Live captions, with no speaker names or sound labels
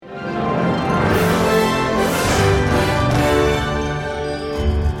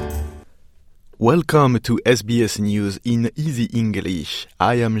Welcome to SBS News in Easy English.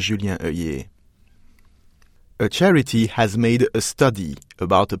 I am Julien Heuillet. A charity has made a study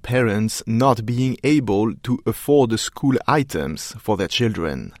about the parents not being able to afford school items for their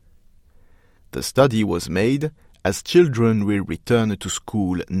children. The study was made as children will return to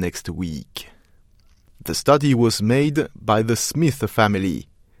school next week. The study was made by the Smith family,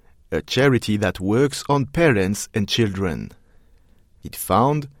 a charity that works on parents and children. It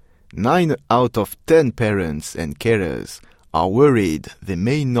found 9 out of 10 parents and carers are worried they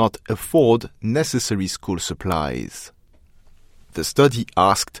may not afford necessary school supplies. The study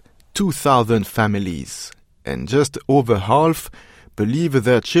asked 2,000 families, and just over half believe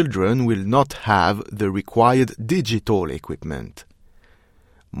their children will not have the required digital equipment.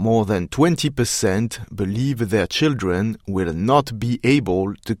 More than 20% believe their children will not be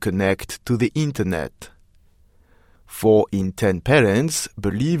able to connect to the internet. 4 in 10 parents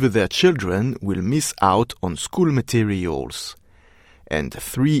believe their children will miss out on school materials, and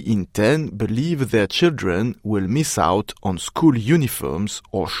 3 in 10 believe their children will miss out on school uniforms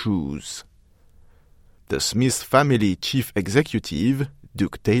or shoes. The Smith family chief executive,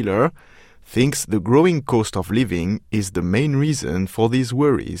 Duke Taylor, thinks the growing cost of living is the main reason for these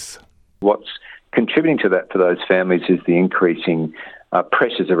worries. What's contributing to that for those families is the increasing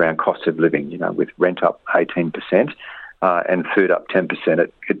pressures around cost of living, with rent up 18% and food up 10%.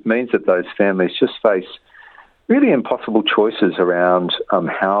 It means that those families just face really impossible choices around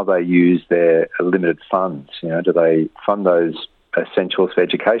how they use their limited funds. Do they fund those essentials for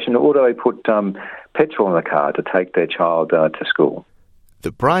education, or do they put petrol in the car to take their child to school?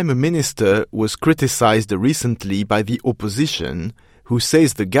 The Prime Minister was criticized recently by the opposition, who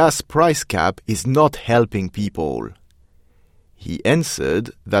says the gas price cap is not helping people. He answered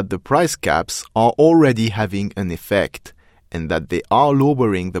that the price caps are already having an effect and that they are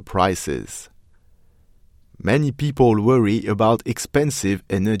lowering the prices. Many people worry about expensive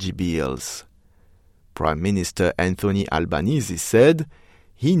energy bills. Prime Minister Anthony Albanese said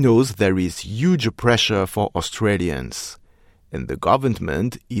he knows there is huge pressure for Australians, and the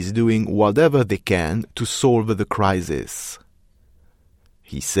government is doing whatever they can to solve the crisis.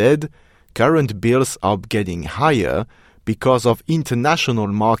 He said current bills are getting higher because of international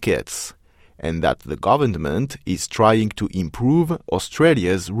markets, and that the government is trying to improve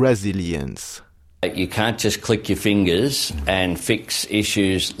Australia's resilience. You can't just click your fingers and fix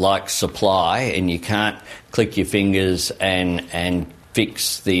issues like supply, and you can't click your fingers and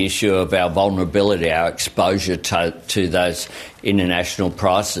fix the issue of our vulnerability, our exposure to those international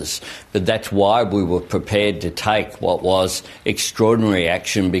prices. But that's why we were prepared to take what was extraordinary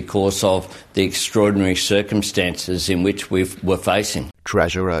action because of the extraordinary circumstances in which we were facing.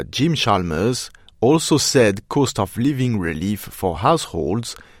 Treasurer Jim Chalmers also said cost of living relief for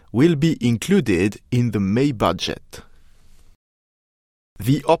households will be included in the May budget.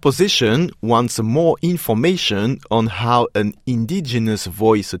 The opposition wants more information on how an Indigenous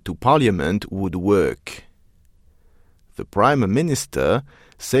voice to Parliament would work. The Prime Minister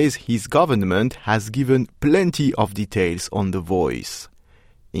says his government has given plenty of details on the voice,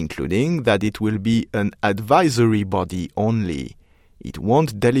 including that it will be an advisory body only, it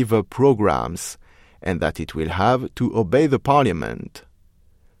won't deliver programs, and that it will have to obey the Parliament.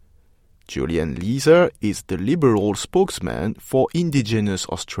 Julian Leeser is the Liberal spokesman for Indigenous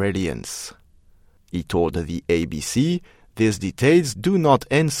Australians. He told the ABC these details do not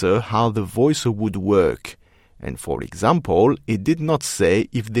answer how the voice would work, and for example, it did not say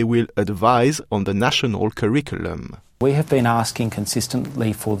if they will advise on the national curriculum. We have been asking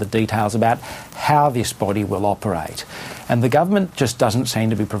consistently for the details about how this body will operate, and the government just doesn't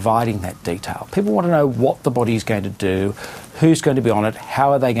seem to be providing that detail. People want to know what the body is going to do, who's going to be on it,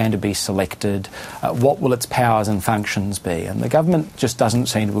 how are they going to be selected, what will its powers and functions be, and the government just doesn't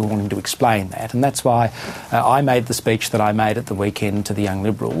seem to be wanting to explain that, and that's why I made the speech that I made at the weekend to the Young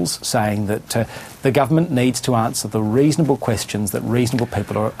Liberals, saying that the government needs to answer the reasonable questions that reasonable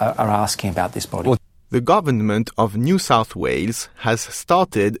people are asking about this body. The government of New South Wales has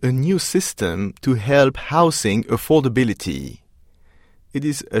started a new system to help housing affordability. It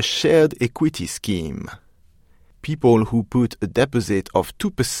is a shared equity scheme. People who put a deposit of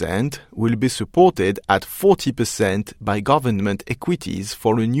 2% will be supported at 40% by government equities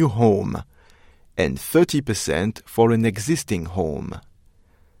for a new home and 30% for an existing home.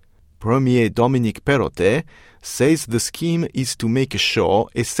 Premier Dominic Perrottet says the scheme is to make sure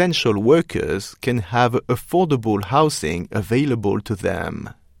essential workers can have affordable housing available to them.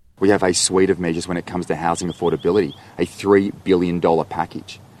 We have a suite of measures when it comes to housing affordability, a $3 billion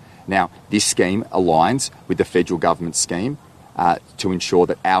package. Now, this scheme aligns with the federal government scheme to ensure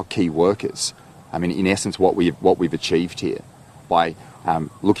that our key workers I mean, in essence, what we've achieved here by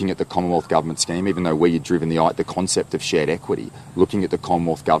looking at the Commonwealth Government scheme, even though we had driven the concept of shared equity, looking at the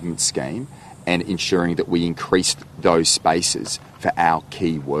Commonwealth Government scheme and ensuring that we increased those spaces for our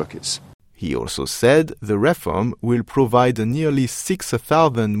key workers. He also said the reform will provide nearly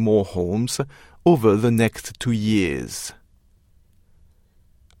 6,000 more homes over the next 2 years.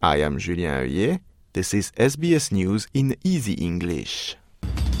 I am Julien Heuillet. This is SBS News in Easy English.